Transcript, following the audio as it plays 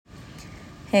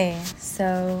Hey,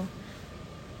 so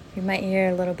you might hear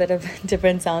a little bit of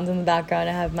different sounds in the background.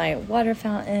 I have my water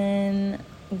fountain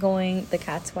going, the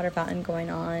cat's water fountain going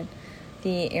on,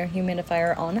 the air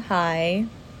humidifier on high.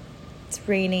 It's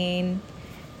raining.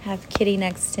 I have Kitty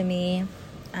next to me.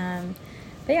 But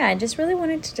yeah, I just really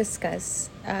wanted to discuss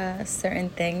certain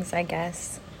things, I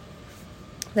guess,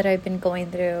 that I've been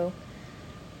going through.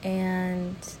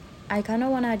 And I kind of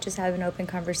want to just have an open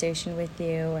conversation with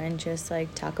you and just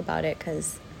like talk about it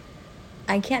because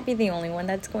I can't be the only one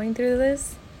that's going through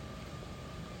this.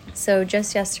 So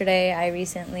just yesterday, I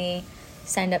recently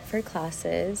signed up for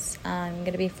classes. I'm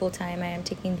going to be full-time. I am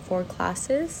taking 4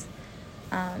 classes.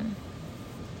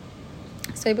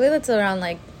 So I believe it's around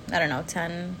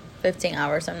 10, 15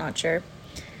 hours. I'm not sure.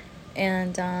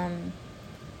 And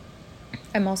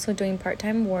I'm also doing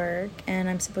part-time work, and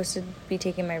I'm supposed to be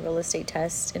taking my real estate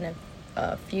test in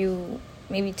a few,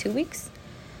 maybe 2 weeks.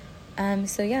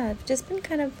 So yeah, I've just been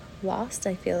kind of lost.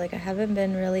 I feel like I haven't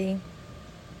been really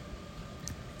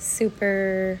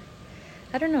super,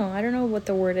 I don't know what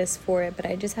the word is for it, but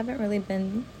I just haven't really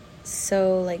been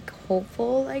so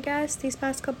hopeful, I guess, these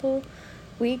past couple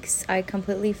weeks. I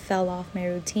completely fell off my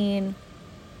routine.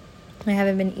 I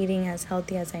haven't been eating as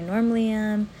healthy as I normally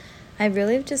am. I've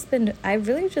really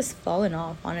just fallen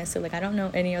off, honestly. I don't know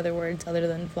any other words other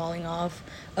than falling off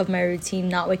of my routine,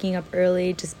 not waking up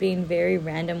early, just being very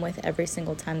random with every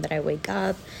single time that I wake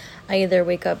up. I either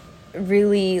wake up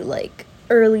really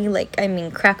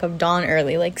early, crack of dawn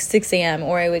early, 6 a.m.,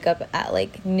 or I wake up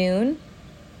at noon.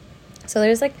 So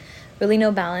there's really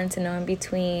no balance and no in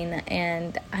between.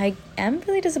 And I am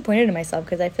really disappointed in myself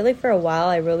because I feel like for a while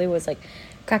I really was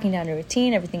cracking down a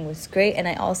routine. Everything was great, and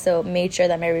I also made sure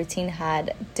that my routine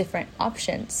had different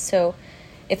options. So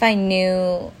if I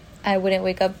knew I wouldn't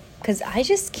wake up, because I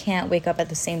just can't wake up at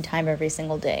the same time every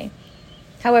single day.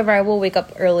 However, I will wake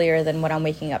up earlier than what I'm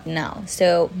waking up now.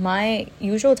 So my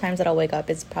usual times that I'll wake up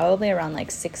is probably around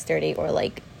 6:30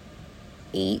 or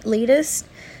 8 latest,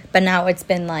 but now it's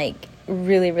been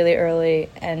really, really early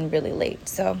and really late.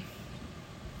 So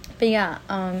but yeah,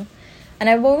 and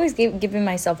I've always given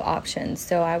myself options.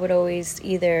 So I would always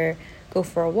either go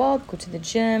for a walk, go to the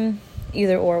gym,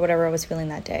 either or, whatever I was feeling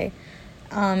that day.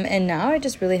 And now I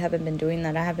just really haven't been doing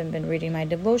that. I haven't been reading my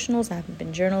devotionals. I haven't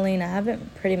been journaling. I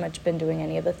haven't pretty much been doing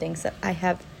any of the things that I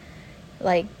have,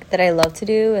 that I love to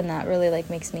do. And that really,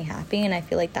 makes me happy. And I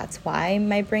feel like that's why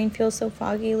my brain feels so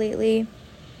foggy lately.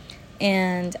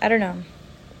 And I don't know.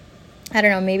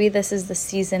 Maybe this is the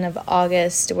season of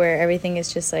August where everything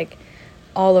is just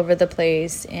all over the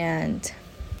place, and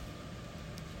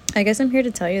I guess I'm here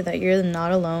to tell you that you're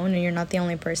not alone and you're not the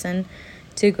only person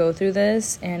to go through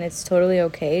this, and it's totally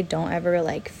okay. Don't ever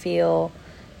feel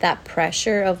that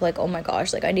pressure of oh my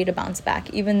gosh, I need to bounce back,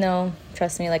 even though,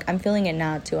 trust me, I'm feeling it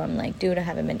now too. I'm dude, I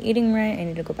haven't been eating right. I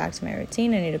need to go back to my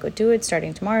routine. I need to go do it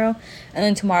starting tomorrow. And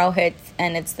then tomorrow hits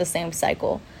and it's the same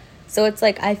cycle. So it's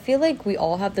I feel we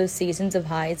all have those seasons of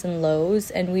highs and lows,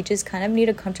 and we just kind of need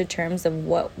to come to terms of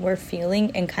what we're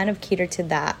feeling and kind of cater to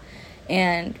that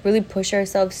and really push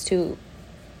ourselves to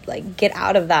get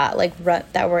out of that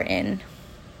rut that we're in.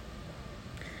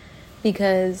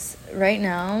 Because right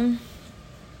now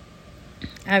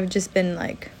I've just been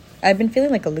I've been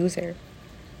feeling like a loser.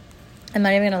 I'm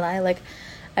not even gonna lie.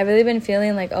 I've really been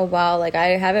feeling oh wow, I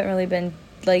haven't really been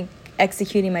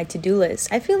executing my to-do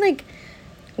list. I feel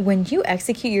when you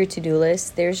execute your to-do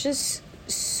list, there's just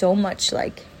so much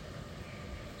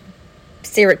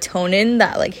serotonin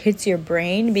that hits your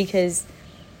brain, because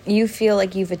you feel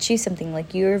you've achieved something.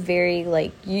 You're very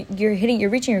you're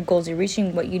reaching your goals, you're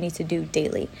reaching what you need to do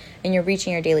daily, and you're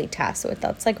reaching your daily tasks. So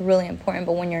that's really important.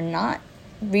 But when you're not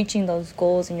reaching those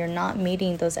goals and you're not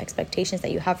meeting those expectations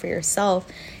that you have for yourself,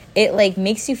 it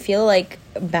makes you feel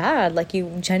bad. You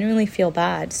genuinely feel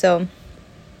bad. So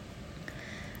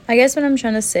I guess what I'm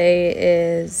trying to say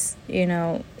is,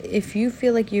 if you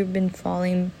feel you've been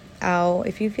falling out,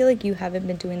 if you feel you haven't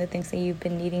been doing the things that you've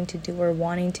been needing to do or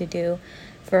wanting to do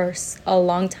for a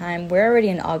long time, we're already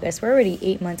in August. We're already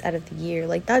 8 months out of the year.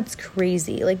 That's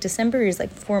crazy. December is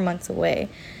 4 months away.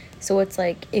 So it's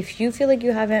if you feel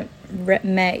you haven't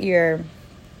met your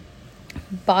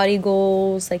body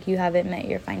goals, you haven't met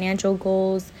your financial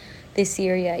goals this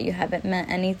year yet, you haven't met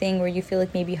anything where you feel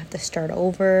maybe you have to start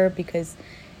over because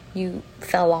you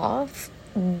fell off,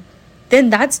 then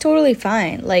that's totally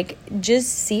fine. Just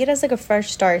see it as a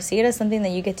fresh start. See it as something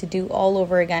that you get to do all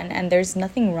over again, and there's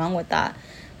nothing wrong with that.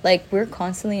 We're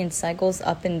constantly in cycles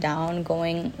up and down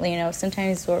going,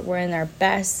 sometimes we're in our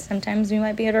best, sometimes we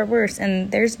might be at our worst,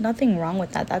 and there's nothing wrong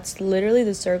with that. That's literally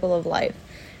the circle of life.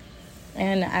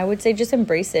 And I would say just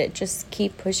embrace it. Just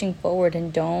keep pushing forward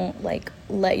and don't like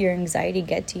let your anxiety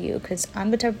get to you, because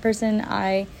I'm the type of person,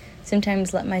 I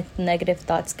sometimes let my negative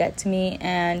thoughts get to me,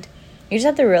 and you just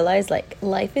have to realize like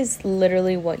life is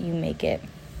literally what you make it.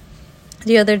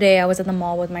 The other day I was at the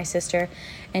mall with my sister,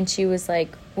 and she was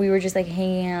like, we were just like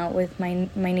hanging out with my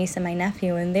niece and my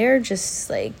nephew, and they're just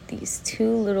like these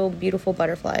two little beautiful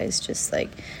butterflies, just like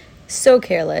so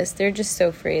careless. They're just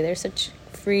so free. They're such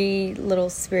free little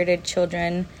spirited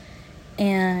children.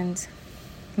 And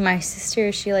my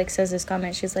sister, she like says this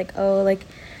comment, she's like, oh, like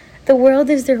the world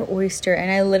is their oyster.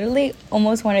 And I literally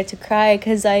almost wanted to cry,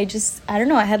 because I don't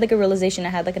know, I had like a realization, I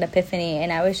had like an epiphany,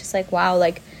 and I was just like, wow,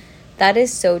 like that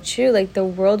is so true. Like the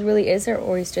world really is their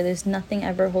oyster. There's nothing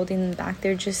ever holding them back.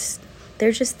 They're just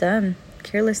them,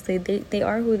 carelessly. They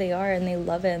are who they are, and they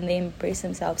love it, and they embrace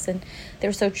themselves, and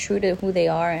they're so true to who they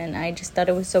are. And I just thought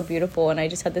it was so beautiful, and I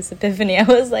just had this epiphany. I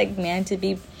was like, man, to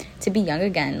be young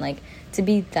again, like to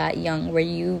be that young, where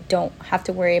you don't have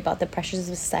to worry about the pressures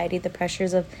of society, the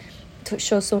pressures of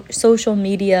social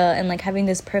media, and like having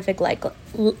this perfect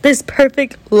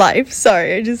life.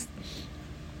 Sorry, I just,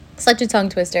 such a tongue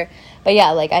twister. But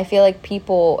yeah, like I feel like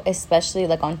people, especially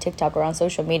like on TikTok or on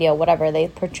social media, whatever, they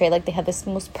portray like they have this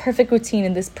most perfect routine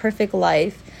and this perfect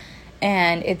life,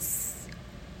 and it's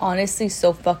honestly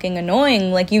so fucking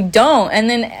annoying. Like you don't. And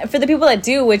then for the people that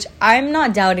do, which I'm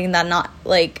not doubting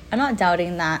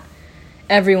that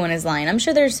everyone is lying. I'm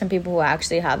sure there's some people who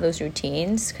actually have those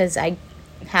routines, because I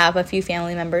have a few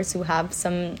family members who have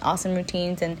some awesome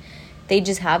routines, and they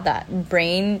just have that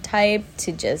brain type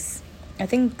to just, I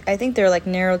think they're like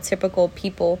neurotypical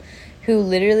people who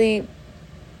literally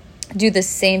do the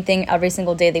same thing every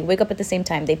single day. They wake up at the same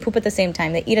time, they poop at the same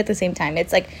time, they eat at the same time.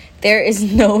 It's like there is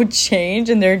no change,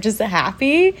 and they're just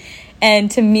happy.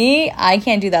 And to me, I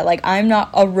can't do that. Like I'm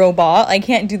not a robot. I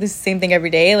can't do the same thing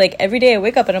every day. Like every day I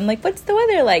wake up and I'm like, what's the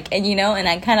weather like? And and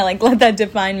I kind of like let that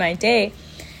define my day.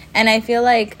 And I feel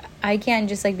like I can't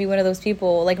just like be one of those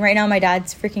people. Like right now my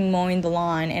dad's freaking mowing the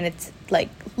lawn, and it's like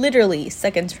literally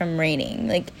seconds from raining.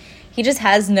 Like he just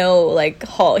has no like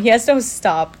halt. He has no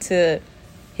stop to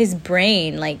his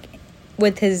brain, like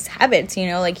with his habits,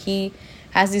 like he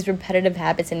has these repetitive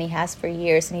habits, and he has for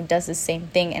years, and he does the same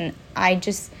thing. And I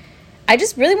just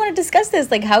really want to discuss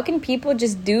this. Like how can people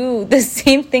just do the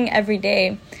same thing every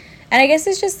day? And I guess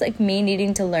it's just like me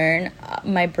needing to learn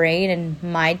my brain and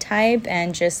my type,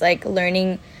 and just like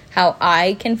learning how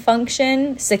I can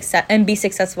function and be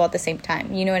successful at the same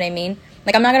time. You know what I mean?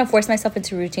 Like I'm not going to force myself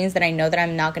into routines that I know that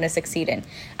I'm not going to succeed in.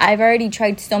 I've already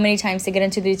tried so many times to get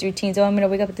into these routines. Oh, I'm going to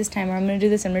wake up at this time, or I'm going to do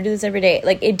this, I'm going to do this every day.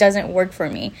 Like it doesn't work for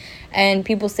me. And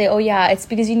people say, oh yeah, it's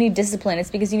because you need discipline. It's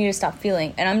because you need to stop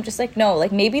feeling. And I'm just like, no,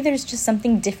 like maybe there's just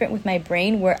something different with my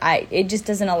brain where it just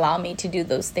doesn't allow me to do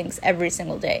those things every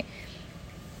single day.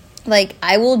 Like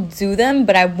I will do them,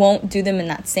 but I won't do them in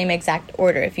that same exact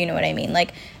order, if you know what I mean.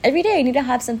 Like every day I need to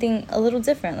have something a little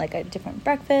different, like a different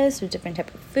breakfast or different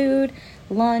type of food,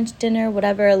 lunch, dinner,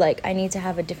 whatever. Like I need to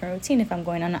have a different routine if I'm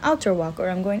going on an outdoor walk, or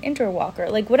I'm going indoor walk, or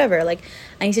like whatever. Like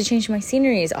I need to change my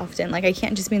sceneries often. Like I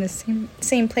can't just be in the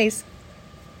same place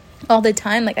all the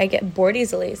time. Like I get bored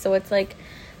easily. So it's like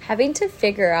having to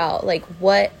figure out like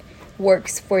what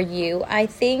works for you, I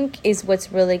think, is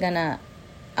what's really gonna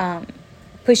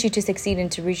push you to succeed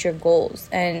and to reach your goals,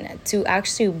 and to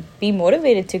actually be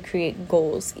motivated to create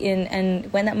goals.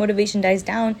 And when that motivation dies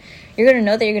down, you're going to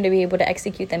know that you're going to be able to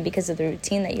execute them because of the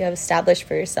routine that you have established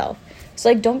for yourself. So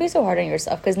like don't be so hard on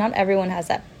yourself, because not everyone has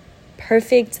that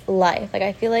perfect life. Like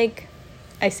I feel like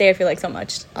so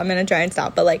much, I'm going to try and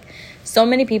stop, but like so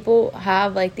many people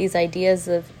have like these ideas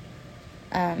of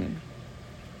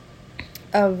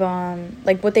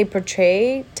like what they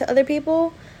portray to other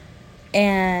people,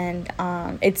 and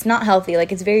it's not healthy.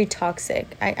 Like it's very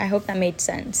toxic. I hope that made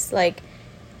sense. Like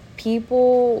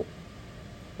people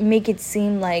make it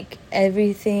seem like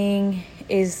everything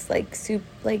is like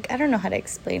like I don't know how to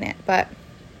explain it, but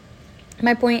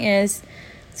my point is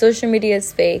social media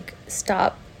is fake.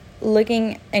 Stop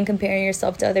looking and comparing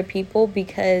yourself to other people,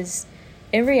 because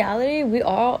in reality we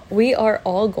are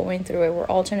all going through it. We're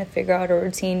all trying to figure out a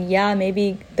routine. Yeah,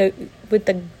 maybe with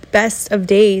the best of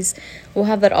days we'll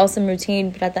have that awesome routine,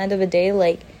 but at the end of the day,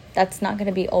 like that's not going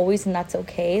to be always, and that's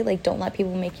okay. Like don't let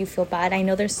people make you feel bad. I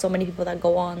know there's so many people that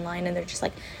go online and they're just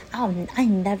like, oh, I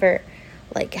never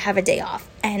like have a day off,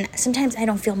 and sometimes I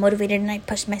don't feel motivated and I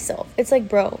push myself. It's like,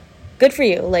 bro, good for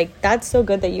you. Like that's so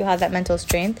good that you have that mental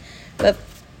strength. But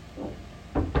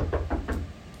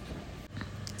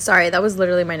sorry, that was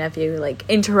literally my nephew like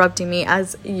interrupting me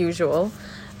as usual.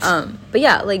 But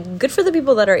yeah, like good for the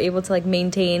people that are able to like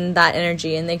maintain that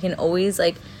energy, and they can always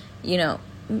like,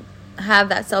 have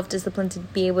that self-discipline to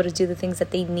be able to do the things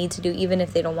that they need to do even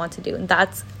if they don't want to do, and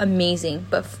that's amazing.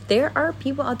 But there are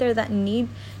people out there that need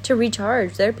to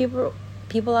recharge. There are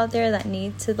people out there that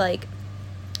need to like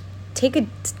take a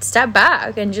step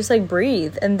back and just like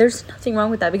breathe, and there's nothing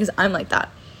wrong with that, because I'm like that.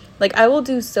 Like, I will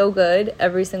do so good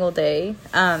every single day,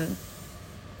 and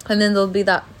then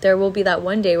there will be that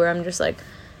one day where I'm just like,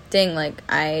 dang, like,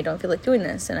 I don't feel like doing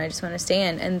this and I just want to stay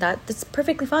in, and that's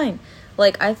perfectly fine.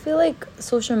 Like, I feel like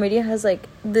social media has like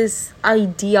this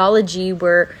ideology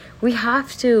where we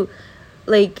have to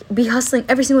like be hustling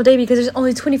every single day because there's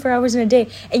only 24 hours in a day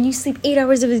and you sleep 8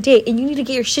 hours of a day and you need to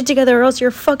get your shit together or else you're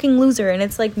a fucking loser. And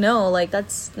it's like, no, like,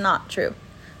 that's not true.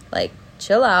 Like,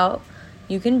 chill out.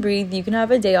 You can breathe. You can have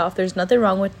a day off. There's nothing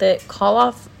wrong with it. Call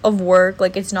off of work.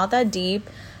 Like, it's not that deep.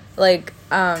 Like,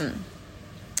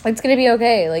 it's gonna be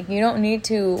okay. Like, you don't need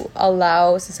to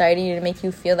allow society to make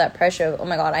you feel that pressure of, oh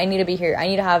my god, I need to be here, I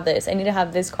need to have this, I need to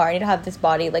have this car, I need to have this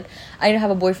body, like, I need to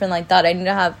have a boyfriend like that, I need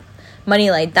to have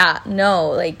money like that. No,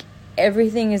 like,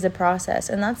 everything is a process,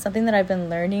 and that's something that I've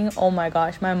been learning. Oh my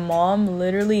gosh, my mom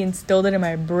literally instilled it in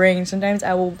my brain. Sometimes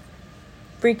I will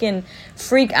freaking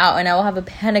freak out and I will have a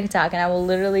panic attack and I will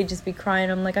literally just be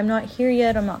crying. I'm like, I'm not here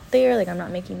yet, I'm not there, like, I'm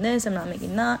not making this, I'm not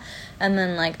making that. And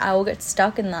then like I will get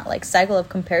stuck in that like cycle of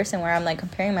comparison where I'm like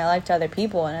comparing my life to other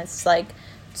people, and it's like,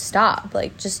 stop,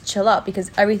 like, just chill out, because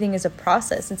everything is a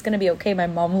process. It's gonna be okay. My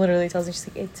mom literally tells me, she's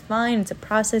like, it's fine, it's a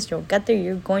process, you'll get there,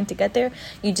 you're going to get there.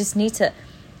 You just need to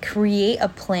create a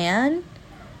plan,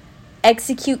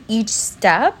 execute each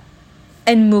step,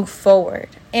 and move forward.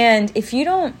 And if you're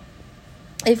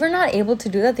not able to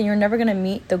do that, then you're never going to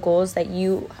meet the goals that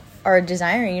you are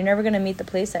desiring. You're never going to meet the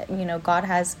place that, you know, God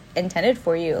has intended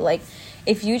for you. Like,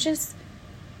 if you just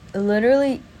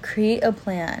literally create a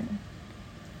plan,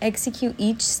 execute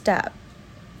each step,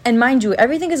 and mind you,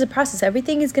 everything is a process.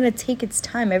 Everything is going to take its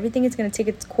time. Everything is going to take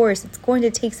its course. It's going to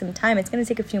take some time. It's going to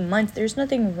take a few months. There's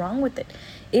nothing wrong with it.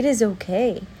 It is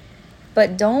okay.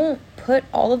 But don't put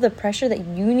all of the pressure that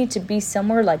you need to be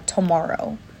somewhere like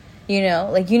tomorrow. You know,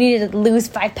 like, you need to lose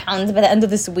 5 pounds by the end of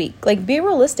this week. Like, be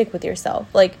realistic with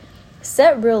yourself. Like,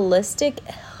 set realistic,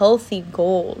 healthy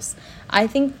goals. I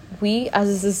think we as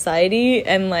a society,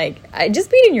 and like, just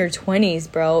being in your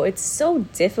 20s, bro, it's so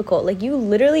difficult. Like, you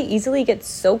literally easily get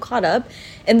so caught up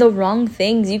in the wrong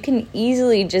things. You can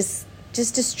easily just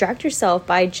distract yourself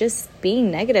by just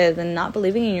being negative and not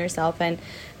believing in yourself and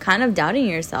kind of doubting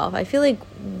yourself. I feel like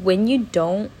when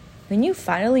you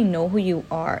finally know who you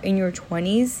are in your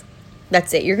 20s,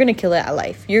 that's it. You're going to kill it at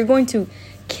life. You're going to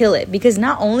kill it, because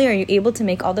not only are you able to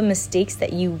make all the mistakes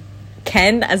that you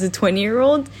can as a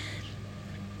 20-year-old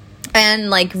and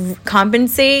like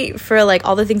compensate for like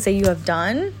all the things that you have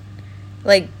done,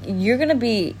 like, you're going to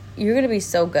be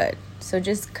so good. So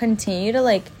just continue to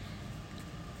like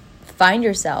find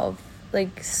yourself.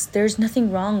 Like, there's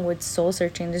nothing wrong with soul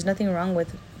searching. There's nothing wrong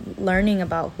with learning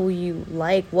about who you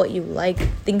like, what you like,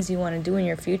 things you want to do in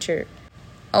your future.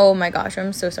 Oh my gosh,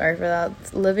 I'm so sorry for that.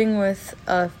 Living with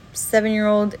a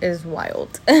 7-year-old is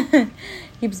wild.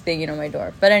 Keeps banging on my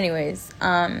door. But anyways,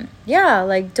 yeah,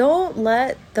 like, don't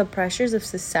let the pressures of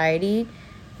society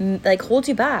like hold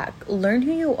you back. Learn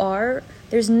who you are.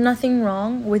 There's nothing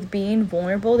wrong with being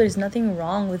vulnerable. There's nothing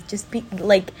wrong with just be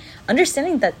like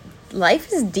understanding that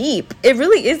life is deep. It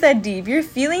really is that deep. Your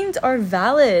feelings are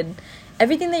valid.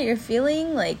 Everything that you're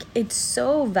feeling, like, it's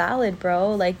so valid,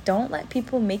 bro. Like, don't let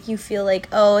people make you feel like,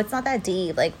 oh, it's not that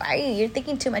deep. Like, why you're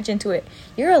thinking too much into it.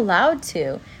 You're allowed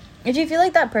to. If you feel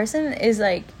like that person is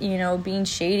like, you know, being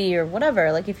shady or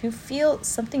whatever, like, if you feel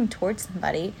something towards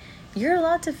somebody, you're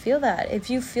allowed to feel that.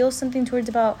 If you feel something towards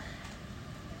about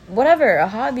whatever, a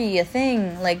hobby, a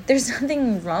thing, like, there's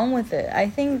nothing wrong with it. I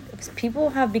think people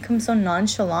have become so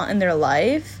nonchalant in their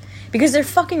life because they're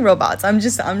fucking robots. I'm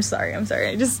sorry.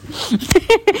 I just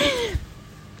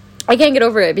I can't get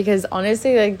over it, because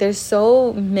honestly, like, there's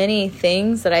so many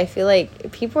things that I feel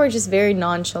like people are just very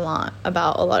nonchalant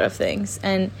about a lot of things.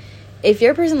 And if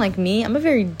you're a person like me, I'm a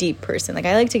very deep person. Like,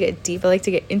 I like to get deep. I like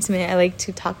to get intimate. I like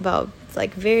to talk about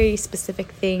like very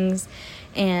specific things.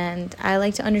 And I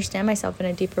like to understand myself in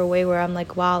a deeper way where I'm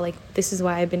like, wow, like, this is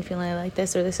why I've been feeling like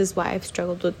this, or this is why I've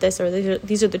struggled with this, or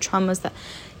these are the traumas that,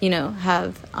 you know,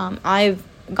 have I've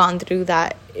gone through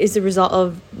that is the result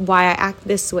of why I act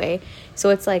this way. So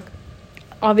it's like,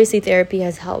 obviously therapy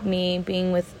has helped me.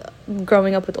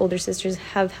 Growing up with older sisters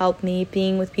have helped me.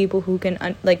 Being with people who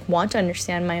can want to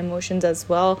understand my emotions as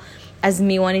well as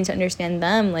me wanting to understand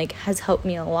them, like, has helped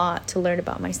me a lot to learn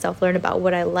about myself, learn about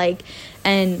what I like.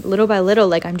 And little by little,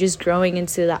 like, I'm just growing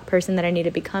into that person that I need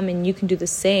to become. And you can do the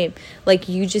same. Like,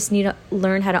 you just need to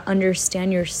learn how to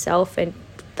understand yourself and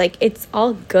like, it's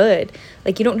all good.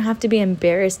 Like, you don't have to be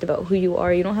embarrassed about who you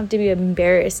are. You don't have to be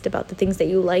embarrassed about the things that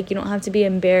you like. You don't have to be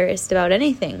embarrassed about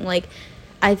anything. Like,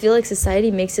 I feel like society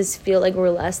makes us feel like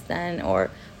we're less than, or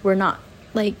we're not.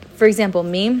 Like, for example,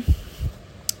 me,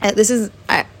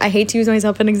 I hate to use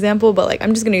myself as an example, but, like,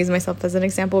 I'm just going to use myself as an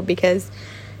example because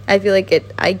I feel like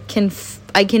I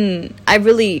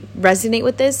really resonate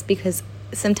with this, because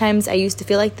sometimes I used to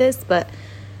feel like this, but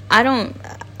I don't,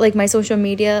 like, my social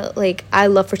media, like, I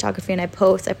love photography and I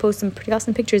post some pretty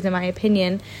awesome pictures in my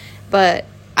opinion, but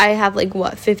I have, like,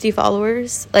 50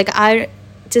 followers. Like,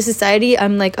 to society,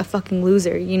 I'm like a fucking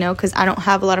loser, you know, because I don't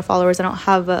have a lot of followers. I don't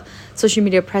have a social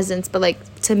media presence. But, like,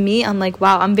 to me, I'm like,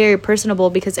 wow, I'm very personable,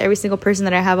 because every single person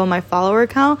that I have on my follower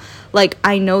account, like,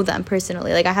 I know them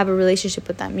personally. Like, I have a relationship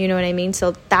with them, you know what I mean?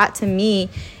 So that, to me,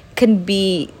 can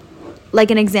be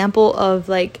like an example of,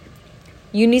 like,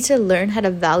 you need to learn how to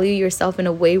value yourself in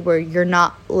a way where you're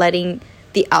not letting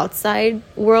the outside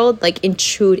world, like,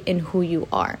 intrude in who you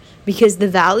are, because the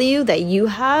value that you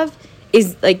have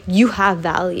is, like, you have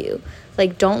value.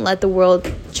 Like, don't let the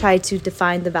world try to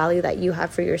define the value that you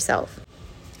have for yourself.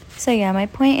 So yeah, my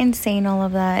point in saying all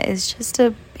of that is just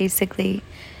to basically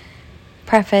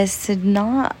preface to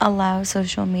not allow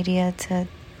social media to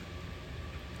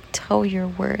tell your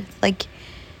worth. Like,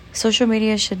 social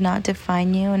media should not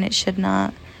define you, and it should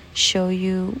not show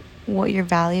you what your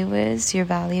value is. Your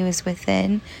value is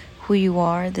within who you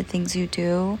are, the things you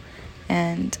do,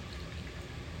 and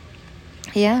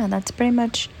yeah, that's pretty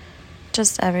much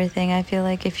just everything. I feel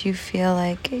like if you feel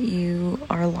like you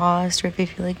are lost, or if you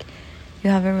feel like you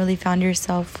haven't really found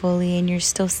yourself fully and you're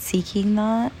still seeking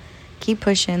that, keep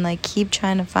pushing. Like, keep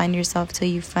trying to find yourself till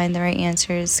you find the right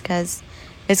answers, because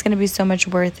it's going to be so much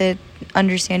worth it,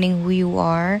 understanding who you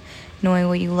are, knowing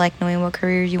what you like, knowing what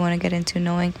career you want to get into,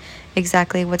 knowing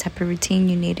exactly what type of routine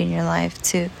you need in your life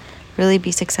to really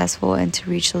be successful and to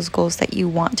reach those goals that you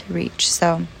want to reach.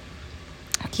 So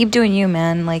keep doing you,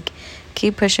 man. Like,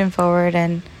 keep pushing forward,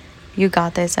 and you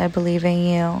got this. I believe in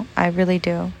you. I really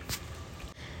do.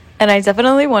 And I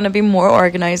definitely want to be more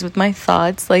organized with my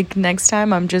thoughts. Like, next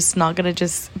time, I'm just not going to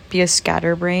just be a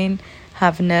scatterbrain,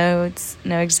 have notes,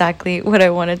 know exactly what I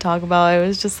want to talk about. I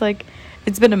was just like,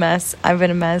 it's been a mess. I've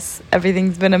been a mess.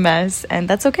 Everything's been a mess. And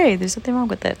that's okay. There's nothing wrong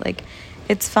with it. Like,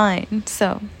 it's fine.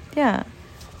 So, yeah.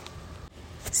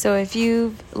 So if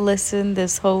you've listened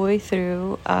this whole way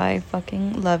through, I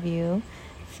fucking love you.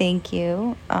 Thank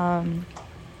you. I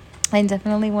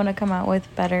definitely want to come out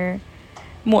with better,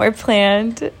 more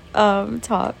planned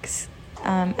talks.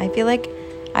 I feel like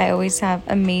I always have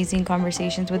amazing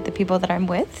conversations with the people that I'm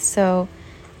with. So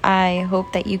I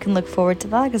hope that you can look forward to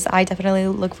that, because I definitely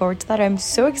look forward to that. I'm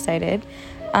so excited.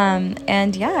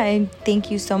 And yeah, I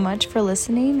thank you so much for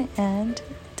listening, and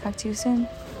talk to you soon.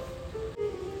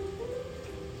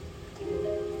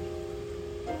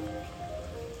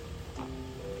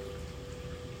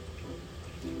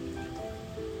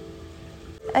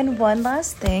 And one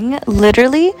last thing,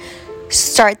 literally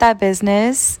start that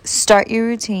business, start your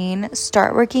routine,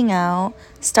 start working out,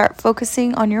 start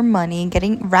focusing on your money,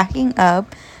 racking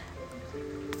up,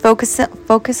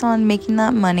 focus on making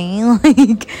that money,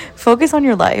 like, focus on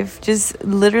your life. Just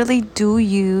literally do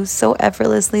you so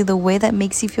effortlessly, the way that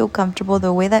makes you feel comfortable,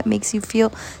 the way that makes you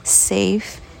feel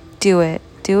safe. Do it.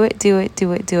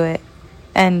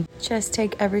 And just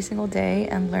take every single day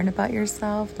and learn about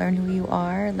yourself, learn who you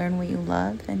are, learn what you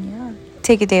love, and yeah.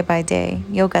 Take it day by day.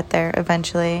 You'll get there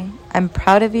eventually. I'm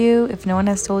proud of you. If no one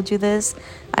has told you this,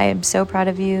 I am so proud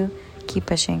of you. Keep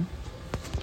pushing.